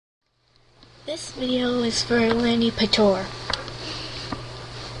This video is for Lenny Pator.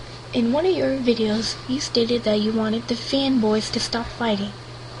 In one of your videos, you stated that you wanted the fanboys to stop fighting.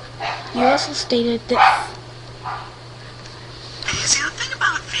 You also stated this. Hey, see, the thing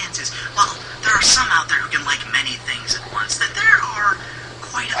about fans is, well, there are some out there who can like many things at once, that there are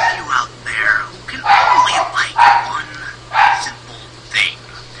quite a few out there who can only like one simple thing.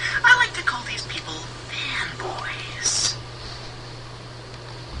 I like to call these people fanboys.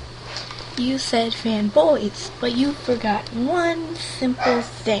 You said fanboys, but you forgot one simple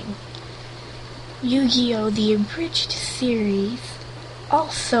thing. Yu-Gi-Oh! The Abridged series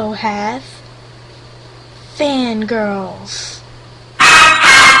also has fangirls.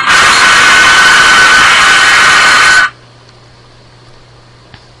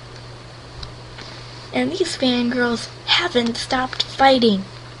 And these fangirls haven't stopped fighting.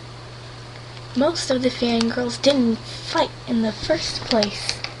 Most of the fangirls didn't fight in the first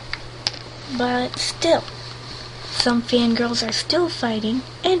place. But still, some fangirls are still fighting,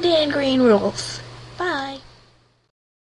 and Dan Green rules.